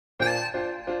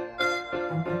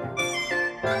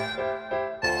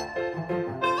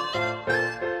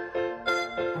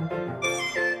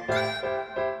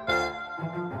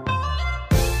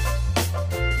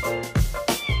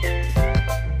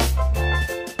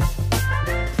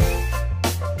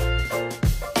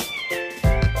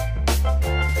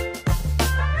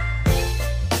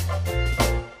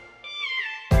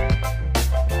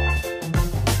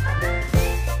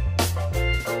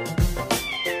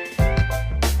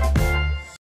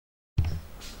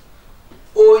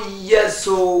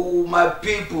so my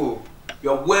people,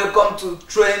 you're welcome to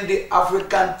Trendy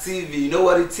African TV. You know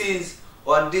what it is?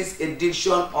 On this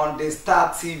edition on the Star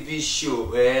TV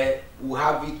show, we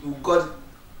have it. We got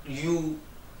you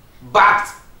back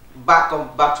to back.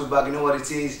 You know what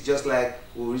it is? Just like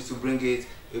we used to bring it,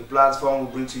 a platform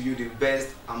will bring to you the best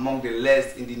among the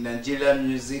best in the Nigerian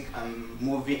music and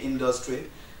movie industry.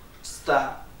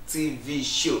 Star TV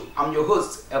show. I'm your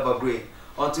host, Evagreen.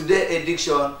 On today's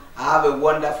edition, I have a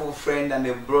wonderful friend and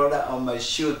a brother on my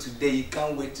show today. You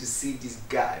can't wait to see this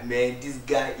guy, man. This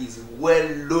guy is well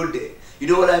loaded. You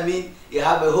know what I mean? He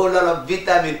have a whole lot of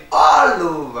vitamin all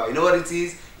over. You know what it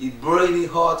is? He's really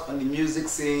hot on the music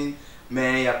scene.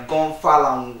 Man, you have gone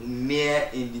far and near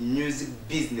in the music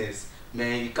business.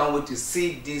 Man, you can't wait to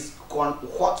see this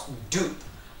hot dude.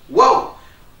 Whoa!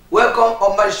 Welcome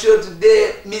on my show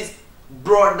today, Miss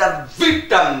Brother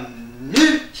Vitamin.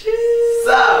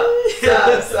 Sir.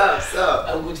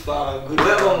 I'm good, fam. Good.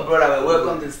 Welcome, brother.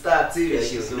 Welcome to Star TV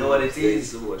show. So you know what it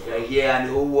is? So much, right here, and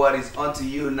the whole world is onto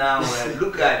you now.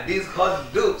 Look at this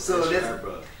hot dude. So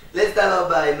let's start off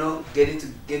by getting to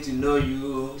get to know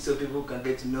you, so people can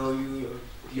get to know you,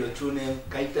 your true name.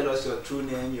 Can you tell us your true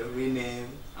name, your real name,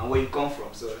 and where you come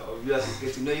from, so our viewers can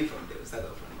get to know you from there? Start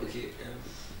off from there. Okay.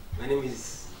 My name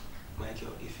is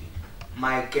Michael Ife.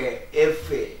 Michael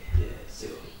Efe. Yeah. So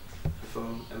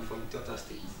I'm from Delta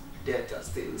State. Delta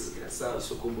State. So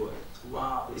Isoko boy.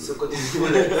 Wow. Isoko to the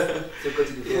fullest. Isoko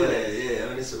to the fullest. Yeah.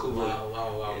 I'm an Isoko boy.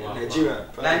 Wow. Nigerian.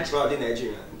 Proudly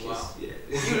Nigerian. Wow. Yeah.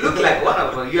 You look like one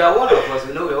of us. You are one of us.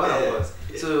 We know we're one of us.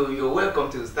 Yeah. So you're welcome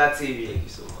to Star TV. Thank you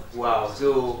so much. Wow.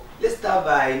 So let's start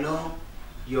by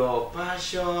your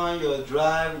passion, your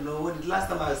drive. When the last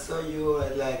time I saw you, I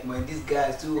was like, man, this guy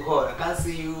is too hot. I can't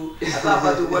see you. I can't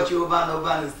about to watch you over and over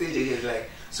on the stage again. Like,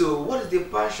 so what is the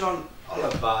passion all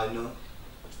about?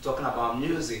 Talking about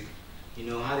music.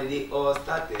 How did it all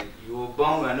started? You were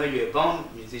born. I know you're a born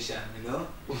musician.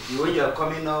 When you're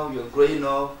coming up, you're growing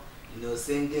up.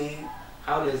 Singing.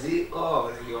 How does it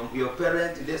all? Your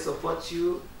parents, did they support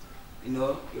you?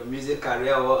 Your music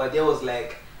career, or they was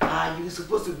like, you're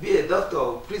supposed to be a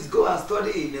doctor. Please go and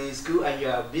study in school, and you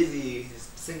are busy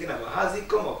thinking about. How's it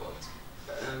come about?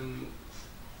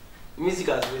 Music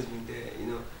has always been there.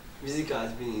 Music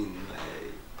has been in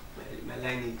my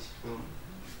lineage.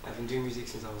 I've been doing music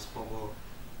since I was small.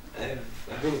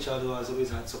 I've been a child who has always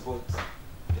had support.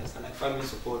 Yes, and like family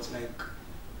support.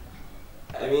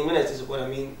 When I say support,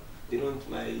 my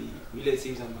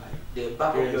relatives and the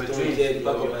back of your dreams. Yeah, the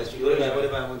back of my dreams.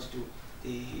 Whatever I want to do,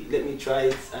 they let me try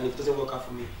it, and if it doesn't work out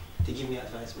for me, they give me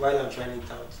advice. While I'm trying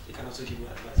it out, they can also give me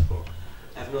advice. But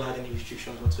I've not had any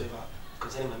restrictions whatsoever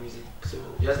concerning my music. So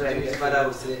just like the father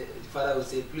would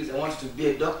say, please, I want you to be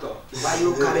a doctor. Why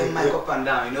you carrying mic up and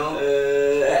down?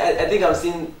 I think I'm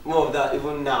seeing more of that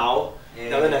even now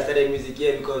than when I started music.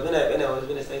 Yeah, because when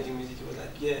I started doing music, it was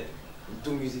like, yeah,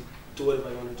 do music, do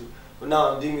whatever you want to do. But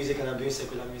now I'm doing music and I'm doing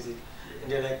secular music,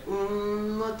 and they're like,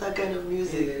 not that kind of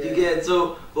music. You get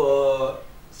so, but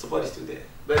support is still there.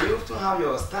 But you have to have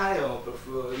your style,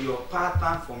 your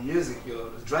pattern for music,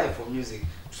 your drive for music.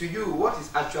 To you, what is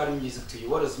actually music to you?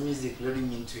 What does music really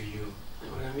mean to you?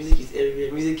 Music is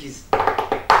everywhere. Music is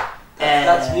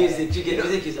that's music. You get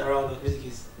music is around us. Music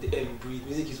is the air we breathe.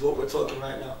 Music is what we're talking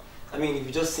right now. If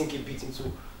you just sink a beat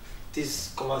into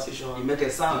this conversation, you make a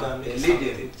sound, a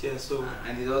leading. Yeah, so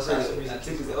and it's also I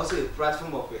think it's also a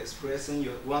platform of expressing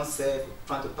oneself,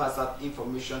 trying to pass out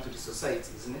information to the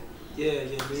society, isn't it? Yeah.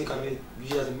 Music can be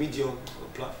used as a medium or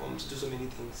platform to do so many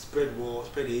things. Spread war,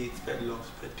 spread hate, spread love,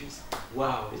 spread peace.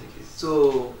 Wow. Music is.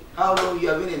 So how long you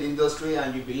have been in the industry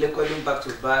and you've been recording back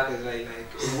to back? Like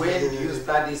when do you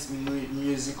start this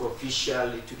music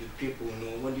officially to the people?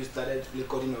 When you started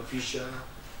recording official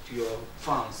to your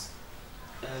fans?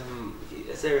 I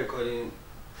started recording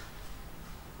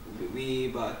way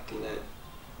back in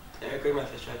I recorded my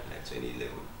first track in 2011.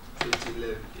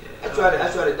 2011. Yeah.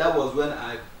 Actually, that was when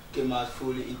I came out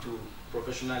fully into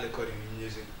professional recording in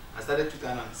music. I started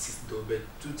 2006 though, but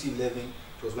 2011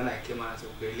 it was when I came out of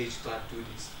the village to do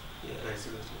this. Yeah.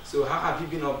 Seriously. So how have you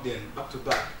been up then, back to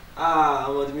back?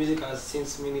 The music has seen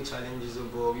many challenges,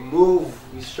 but we move,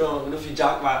 we strong, we don't feel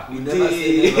jack back. We never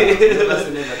say never. Never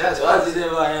say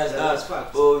never. That's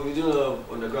fact. But we do a lot of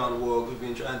underground work. We've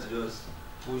been trying to just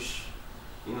push,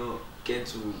 get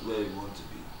to where we want to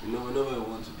be. We know where we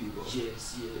want to be, but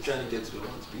we're trying to get to where we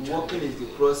want to be. Working is the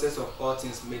process of all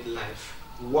things made life.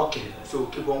 Working, so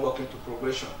keep on working to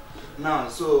progression. Now,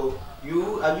 so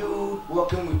are you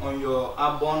working on your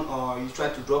album, or you try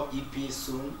to drop EP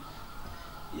soon?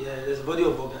 Yeah, there's a body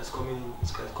of work that's coming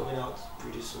out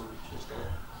pretty soon.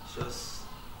 Just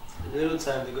In a little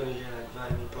time they're gonna hear like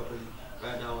vibe me properly.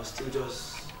 Right now I'm still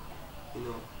just, you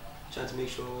know, trying to make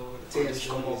sure the Things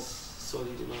foundation come up. is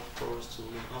solid enough for us to,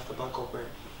 you know, have to back up when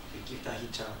we give that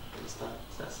hit jam. Understand?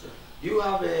 That's it. You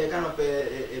have a kind of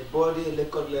a body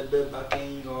record label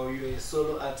backing, or you're a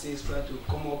solo artist trying to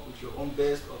come up with your own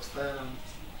best of style.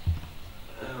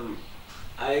 And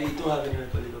I don't have any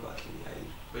record label backing.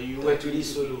 but you But really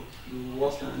solo. You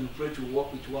work. You try to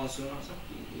work with one solo.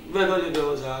 Record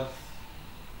labels have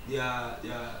their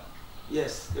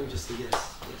yes. Let me just say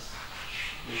yes.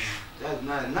 That's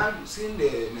nice. Now seeing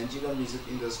the Nigerian music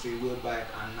industry way back,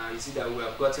 and now you see that we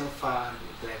have gotten far,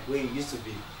 like where it used to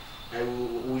be. Like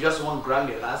we just won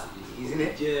Grammy last, isn't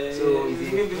it? Yeah. So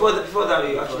yeah. Before that,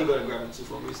 we actually got a Grammy too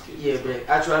for Whiskey. Yeah, but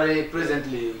actually,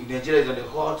 presently, Nigeria is on the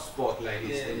hot spot. Like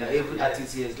this, Yeah, and yeah, every yeah.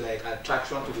 artist here is like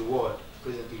attraction to the world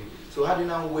presently. So how do you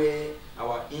now weigh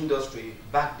our industry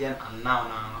back then and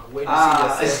now? Where do you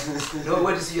see yourself?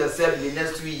 Where do you see yourself in the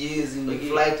next 2 years in the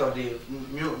flight of the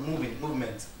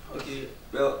movement? Okay,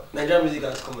 well, Nigerian music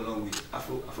has come a long way.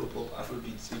 Afro pop, Afro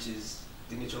beats, which is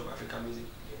the nature of African music,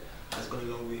 has gone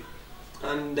a long way.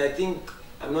 And I think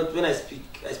I'm not when I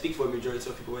speak for a majority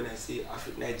of people when I say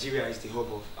Nigeria is the hub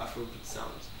of Afrobeat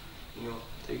sounds. You know,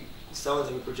 the sounds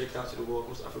that we project out to the world,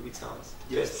 most Afrobeat sounds,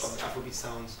 the best of the Afrobeat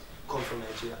sounds come from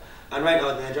Nigeria. And right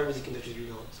now, the Nigerian music industry is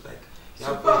really hot. Like, you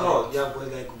have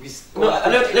boys like Whiskey. No,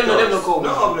 let me not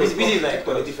call Whiskey is like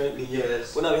differently.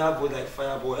 Yes. But now we have boys like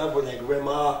Fireboy, we have boys like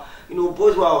Rema. You know,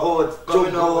 boys who are hot, Joe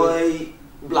Boy,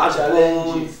 Black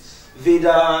Bones,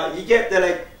 Vader. You get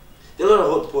like. There are a lot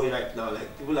of hot boys right now,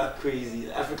 like people are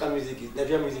crazy. African music,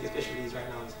 Nigerian music especially is right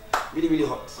now is really, really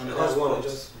hot. On the hot spot.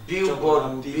 just Billboard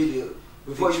will be the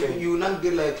before you not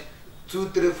get like 2,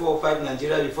 3, 4, 5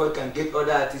 Nigeria before you can get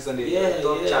other artists on the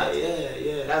top chart.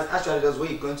 Yeah. That's where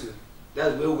you're going to.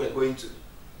 That's where we're going to.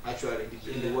 Actually,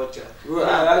 in the world chart. Well,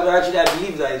 I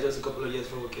believe that it's just a couple of years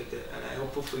before we get there, and I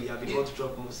hope hopefully I'll be able to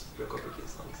drop most record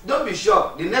songs. Don't be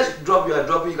shocked. The next drop you are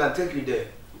dropping, you can take you there.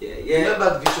 Yeah.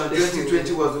 Remember Vision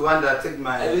 2020 was the one that took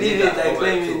my. I believe it. I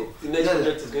claim it. The next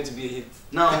project is going to be a hit.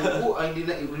 Now, who are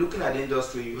looking at the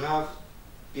industry? You have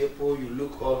people you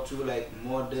look up to, like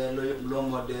model, low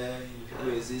model,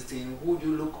 people existing. Who do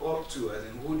you look up to? As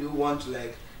in, who do you want to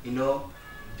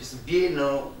just be,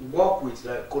 work with,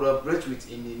 like collaborate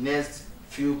with in the next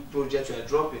few projects you are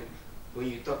dropping? When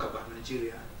you talk about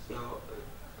Nigeria. So,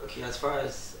 okay, as far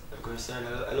as I'm concerned,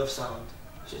 I love sound.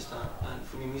 And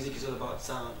for me, music is all about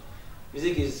sound.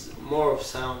 Music is more of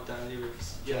sound than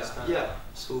lyrics. Yeah.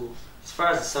 So as far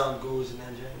as the sound goes in the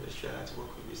Nigerian industry, I like to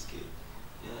work with Whiskey.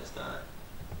 You understand?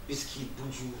 Whiskey,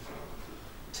 Buju,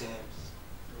 Thames.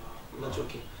 I'm not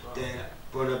joking. Then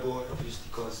Brother Boy, obviously,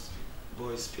 because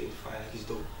Boy is spitting fire, like he's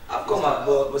dope.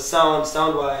 But sound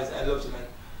wise, I love to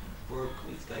work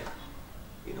with the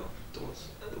ones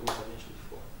I mentioned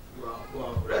before.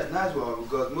 Wow, that's nice one,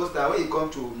 because most time when you come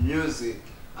to music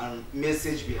and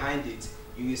message behind it,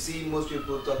 you will see most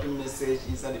people talking message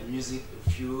inside the music.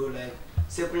 If you like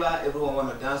secular, everyone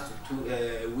wanna dance to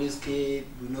Whiskey,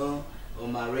 or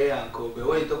Maria and Co. But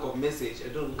when you talk of message,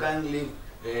 you can't leave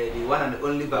the one and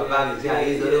only Baba. He's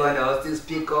the only one that will still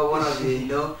speak up. One of the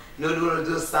not one of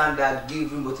those sound that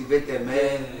give you motivated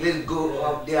man. Let's go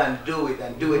up there and do it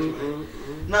man.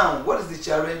 Now, what is the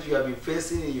challenge you have been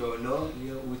facing in your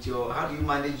with your, how do you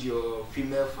manage your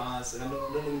female fans? I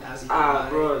don't even ask you.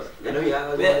 Bro. I know you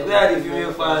have. Where are the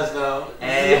female fans now?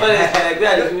 Where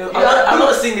are the female? I'm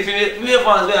not seeing the female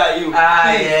fans. Where are you?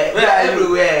 Yeah. Where are you?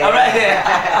 Everywhere. I'm right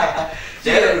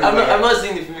here. I'm not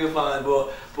seeing the female fans,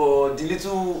 but the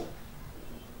little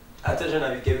attention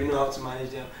that we get, we know how to manage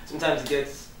them. Sometimes it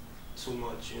gets too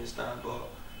much, you understand? But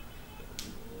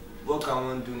what can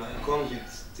one do now? It comes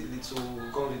with the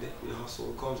little, comes with the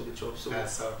hustle, comes with the job. So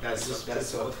that's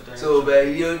all. So,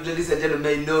 ladies and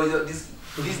gentlemen,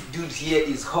 this dude here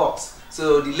is hot.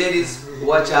 So the ladies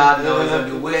watch out now on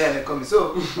the way and they come.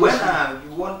 So when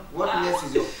what next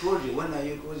is your project? When are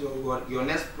what's your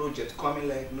next project coming?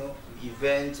 Like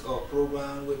event or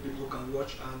program where people can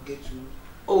watch and get to.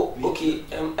 Oh, okay.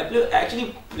 I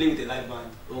actually play with a live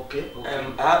band. Okay.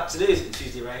 Today is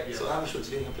Tuesday, right? Yes. So I have a show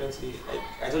today. I'm playing today.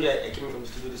 I told you I came in from the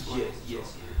studio this morning.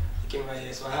 Yes. I came right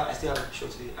here, so I still have a show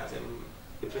today at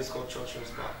a place called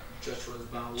Churchill's Bar. Churchill's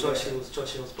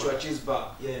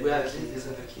Bar. Yeah. Where is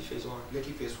in Lekki Phase 1.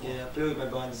 Lekki Phase 1. Yeah, I play with my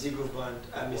band, Zeegrooveband.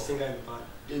 I'm a singer in the band.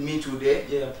 Me today?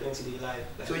 Yeah, I'm playing today live.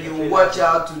 So you watch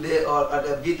out today or at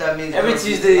the Vitamins? Every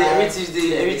Tuesday,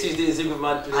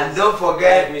 Zeegrooveband plays. And don't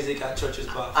forget music at Churchill's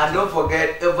Bar. And don't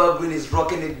forget, Evagreen is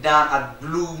rocking it down at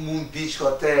Blue Moon Beach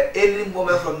Hotel. Any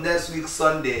moment from next week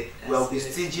Sunday, we'll be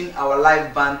staging our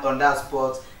live band on that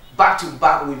spot. back to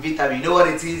back with Vitamin. You know what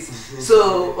it is?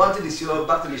 So onto the show,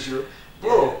 back to the show.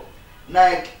 Bro,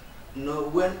 like, you know,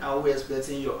 when are we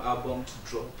expecting your album to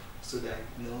drop so that,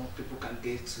 you know, people can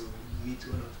get to meet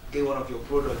one of your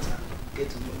products and get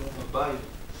to know more about you?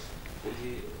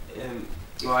 Okay,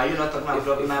 or are you not talking about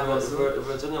dropping albums? If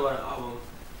we're talking about an album,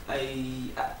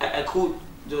 I could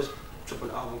just drop an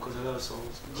album because I love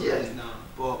songs. Yes, now.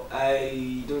 But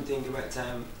I don't think the right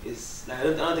time is, like, I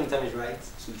don't think time is right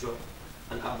to drop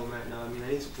an album right now. I mean,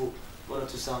 I need to put 1 or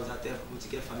 2 sounds out there for me to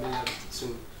get familiar with it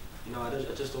soon. You know, I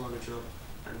just don't want to drop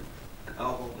an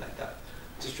album like that.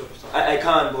 Just drop a song. I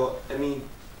can, but I mean,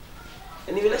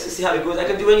 anyway, let's just see how it goes. I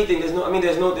can do anything. There's no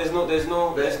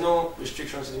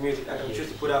restrictions to the music. I can choose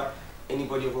to put out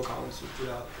anybody of work I want to put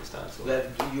out this time. So the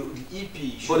EP.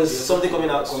 But there's something coming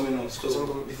out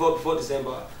before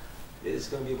December. It's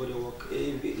gonna be a body of work.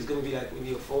 It's gonna be like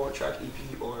maybe a 4-track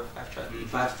EP or a 5-track EP.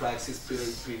 5 tracks,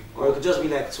 6 EP. Or it could just be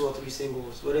like 2 or 3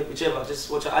 singles, whichever. Just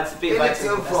watch your anticipate.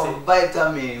 Anything from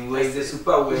Vitamin, where is the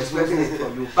super, we're expecting it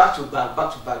from you, back to back.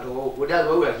 That's what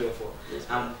we're here for. Yes,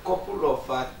 couple of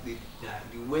the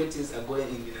way things are going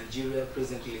in Nigeria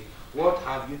presently. What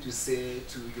have you to say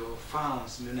to your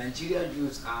fans? You know, Nigerian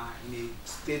youths are in a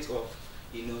state of,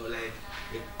 you know, like,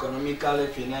 economically,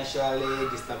 financially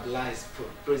destabilized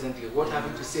presently. What have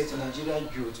you to say to Nigerian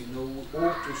youth? You know, we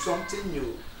hope to something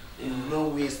new. You know,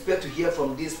 we expect to hear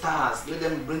from these stars. Let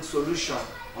them bring solution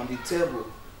on the table.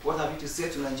 What have you to say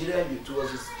to Nigerian youth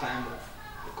towards this time of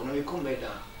economical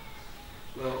meltdown?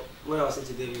 Well, what I'll say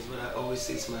today is what I always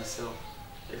say to myself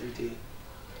every day: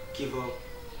 give up,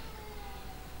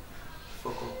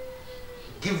 fuck up.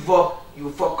 Give up,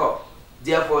 you fuck up.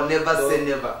 Therefore, never say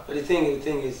never. But the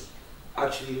thing is,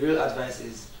 actually, real advice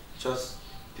is just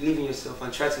believe in yourself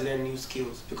and try to learn new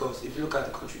skills. Because if you look at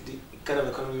the country, the kind of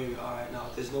economy we are right now,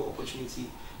 there's no opportunity.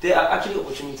 There are actually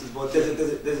opportunities, but there's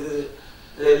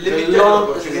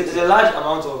a large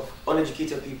amount of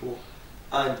uneducated people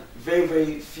and very,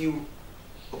 very few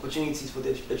opportunities for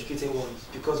the educated ones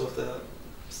because of the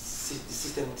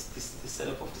system, the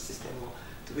setup of the system, or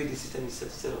the way the system is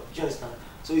set up. Do you understand?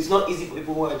 So it's not easy for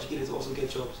people who are educated to also get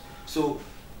jobs. So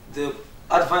the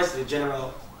advice to the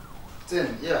general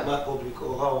public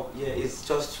or how is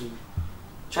just to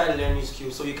try to learn new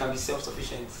skills so you can be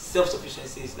self-sufficient.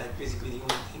 Self-sufficiency is like basically the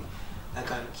only thing that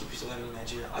can keep you surviving in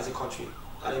Nigeria as a country.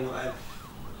 I don't know, I've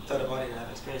thought about it and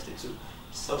I've experienced it too.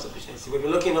 Self-sufficiency. When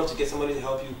you're lucky enough to get somebody to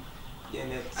help you, are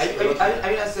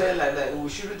you not saying like we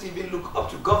shouldn't even look up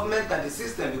to government and the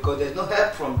system because there's no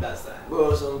help from that side?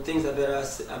 Well, some things are better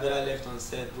left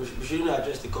unsaid. We shouldn't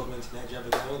address the government in Nigeria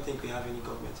because I don't think we have any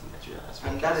government in Nigeria.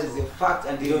 And that is the fact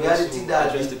and the reality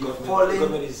that the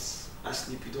government is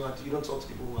asleep. You don't talk to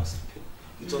people who are sleeping.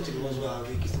 You talk to the ones who are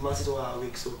awake. It's the masses who are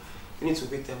awake, so you need to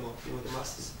wake them up. You know, the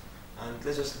masses, and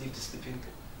let's just leave the sleeping.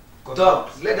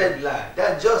 Dogs, let them lie.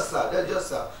 That's just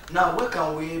so. Now, where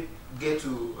can we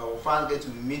our fans get to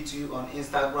meet you on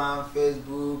Instagram,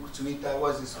 Facebook, Twitter?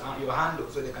 What's your handle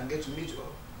so they can get to meet you?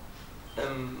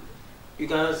 You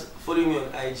can just follow me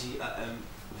on IG at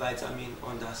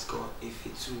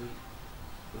vitamin_Efeturi.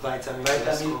 Vitamin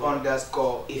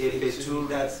 _Efeturi.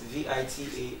 That's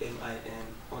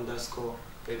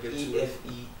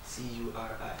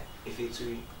VITAMIN_EFETURI.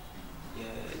 Efeturi. Yeah.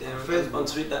 Then on Facebook, on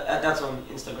Twitter, that's on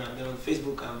Instagram. Then on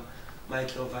Facebook, I'm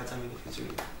Michael Vitamin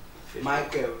Efeturi.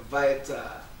 Michael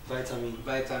Vitamin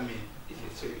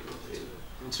Efeturi.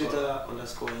 On Twitter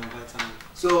 _Vitamin.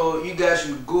 So you guys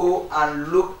should go and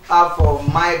look out for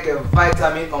Michael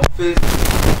Vitamin on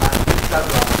Facebook and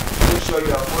Instagram. Make sure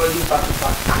you are following back to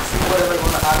back. Ask him whatever you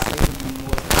want to ask him. You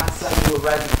will answer you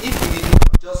right. If you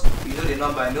didn't, just you know the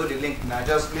number, know the link now.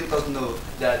 Just let us know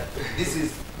that this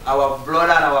is our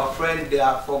brother and our friend. They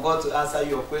have forgot to answer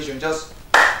your question. Just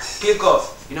click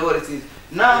off. You know what it is.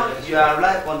 Now you are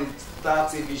live on the Star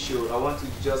TV show. I want to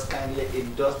just kindly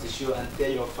endorse the show and tell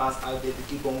your fans out there to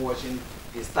keep on watching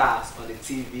the stars on the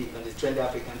TV, on the Trendy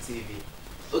African TV.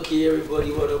 Okay,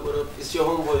 everybody, what up? It's your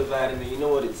homeboy Vitamin. You know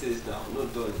what it is now, no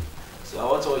done. So I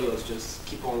want all you to just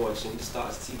keep on watching the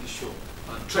Stars TV show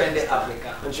on Trendy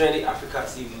Africa. On Trendy Africa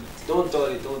TV. Don't dull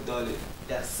it.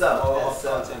 That's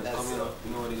content coming up.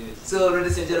 You know what it is. So,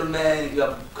 ladies and gentlemen, you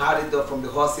have heard it up from the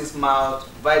horse's mouth.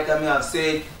 Vitamin have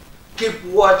said, keep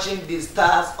watching the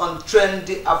stars on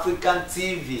Trendy African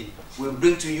TV. We'll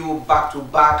bring to you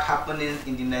back-to-back happenings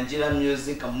in the Nigerian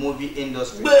music and movie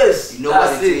industry. Yes, you know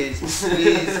what it is.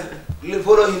 Please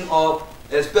follow him up.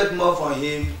 Expect more from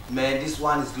him. Man, this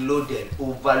one is loaded,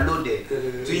 overloaded.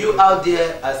 To you out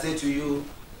there, I say to you,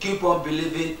 keep on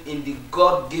believing in the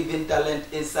God-given talent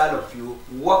inside of you.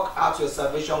 Work out your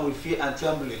salvation with fear and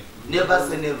trembling. Never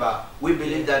say never. We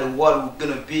believe that the world is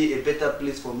gonna be a better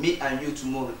place for me and you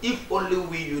tomorrow. If only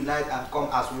we unite and come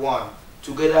as one,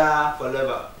 together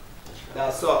forever.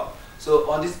 That's all. So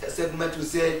on this segment we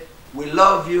say we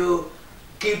love you.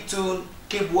 Keep tuned.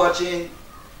 Keep watching.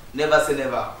 Never say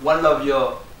never. One love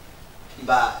you.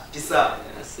 Bye. Peace out.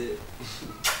 That's it.